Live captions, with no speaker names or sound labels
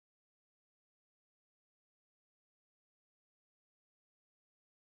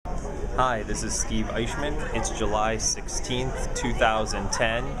Hi, this is Steve Eichmann. It's July 16th,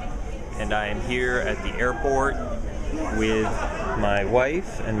 2010, and I am here at the airport with my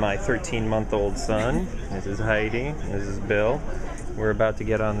wife and my 13-month-old son. This is Heidi. This is Bill. We're about to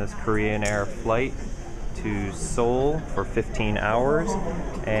get on this Korean Air flight to Seoul for 15 hours,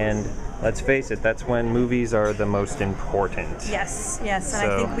 and let's face it, that's when movies are the most important. Yes, and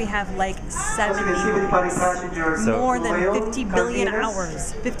I think we have like 70 movies. More than 50 billion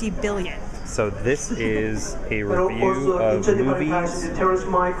hours. 50 billion. So this is a review of movies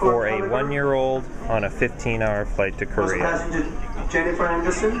for a 1-year-old on a 15-hour flight to Korea. Jennifer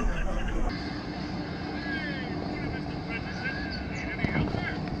Anderson.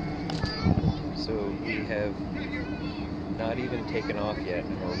 So we have not even taken off yet,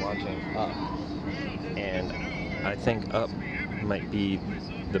 and we're watching Up. And I think Up might be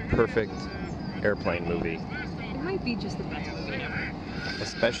the perfect airplane movie. It might be just the best movie ever.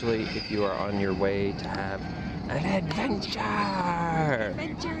 Especially if you are on your way to have an adventure!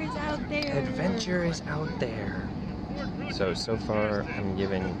 Adventure is out there! Adventure is out there! So far I'm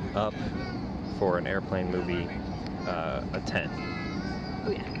giving Up for an airplane movie a 10.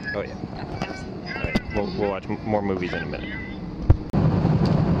 Oh yeah. Oh yeah. Absolutely. Alright, we'll watch more movies in a minute.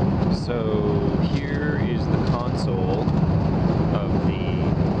 So here is the console of the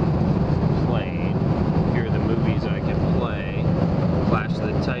plane. Here are the movies I can play. Clash of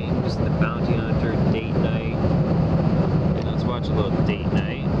the Titans, The Bounty Hunter, Date Night. Okay, let's watch a little Date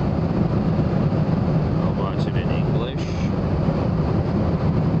Night. I'll watch it in English.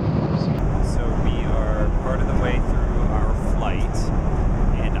 So we are part of the way through our flight,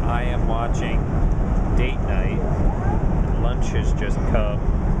 and I am watching Date Night. Lunch has just come.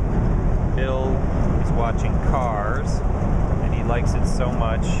 Bill is watching Cars, and he likes it so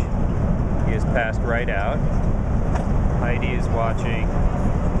much he has passed right out. Heidi is watching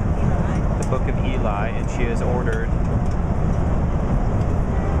The Book of Eli, and she has ordered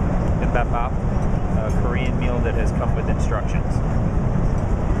bibimbap, a Korean meal that has come with instructions.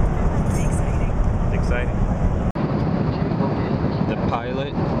 Exciting. It's exciting. The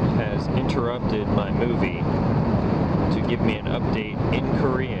pilot has interrupted my movie to give me an update in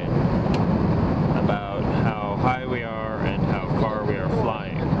Korean about how high we are and how far we are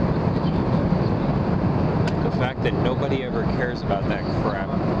flying. The fact that nobody ever cares about that crap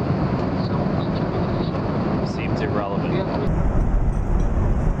seems irrelevant.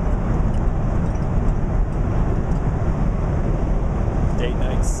 Date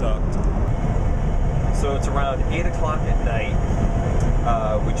night sucked. So it's around 8 o'clock at night,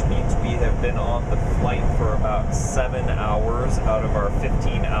 which means we have been on the flight for about 7 hours out of our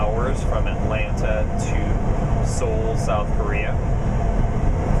 15 hours from Atlanta to Seoul, South Korea.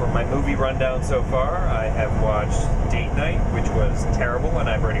 For my movie rundown so far, I have watched Date Night, which was terrible, and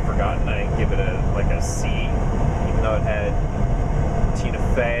I've already forgotten. I give it a C, even though it had Tina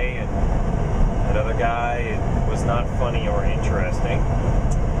Fey and that other guy. It was not funny or interesting.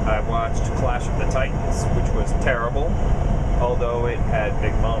 I watched Clash of the Titans, which was terrible, although it had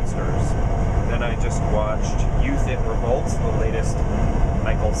big monsters. Then I just watched Youth in Revolt, the latest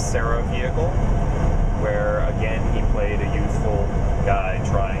Michael Cera vehicle, where again he played a youthful guy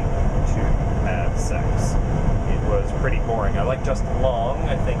trying to have sex. It was pretty boring. I like Justin Long.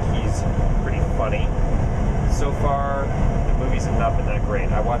 I think he's pretty funny. So far, the movies have not been that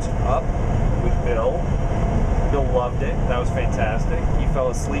great. I watched Up with Bill. Bill loved it. That was fantastic. He fell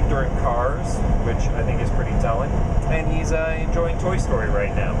asleep during Cars, which I think is pretty telling. And he's enjoying Toy Story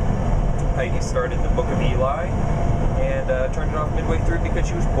right now. Heidi started The Book of Eli and turned it off midway through because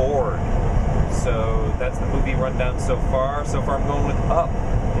she was bored. So that's the movie rundown so far. So far I'm going with Up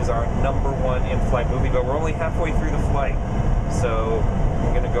is our #1 in-flight movie, but we're only halfway through the flight. So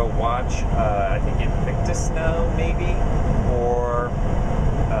I'm going to go watch, I think Invictus now, maybe, or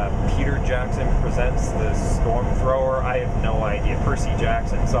Peter Jackson Presents The Storm Thrower. I have no idea. Percy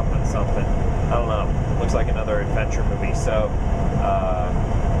Jackson, something. I don't know. Looks like another adventure movie. So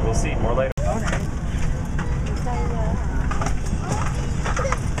we'll see. More later.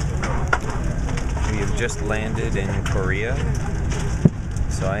 We have just landed in Korea.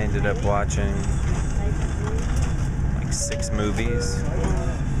 So I ended up watching like 6 movies.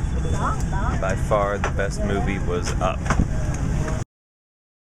 By far the best movie was Up.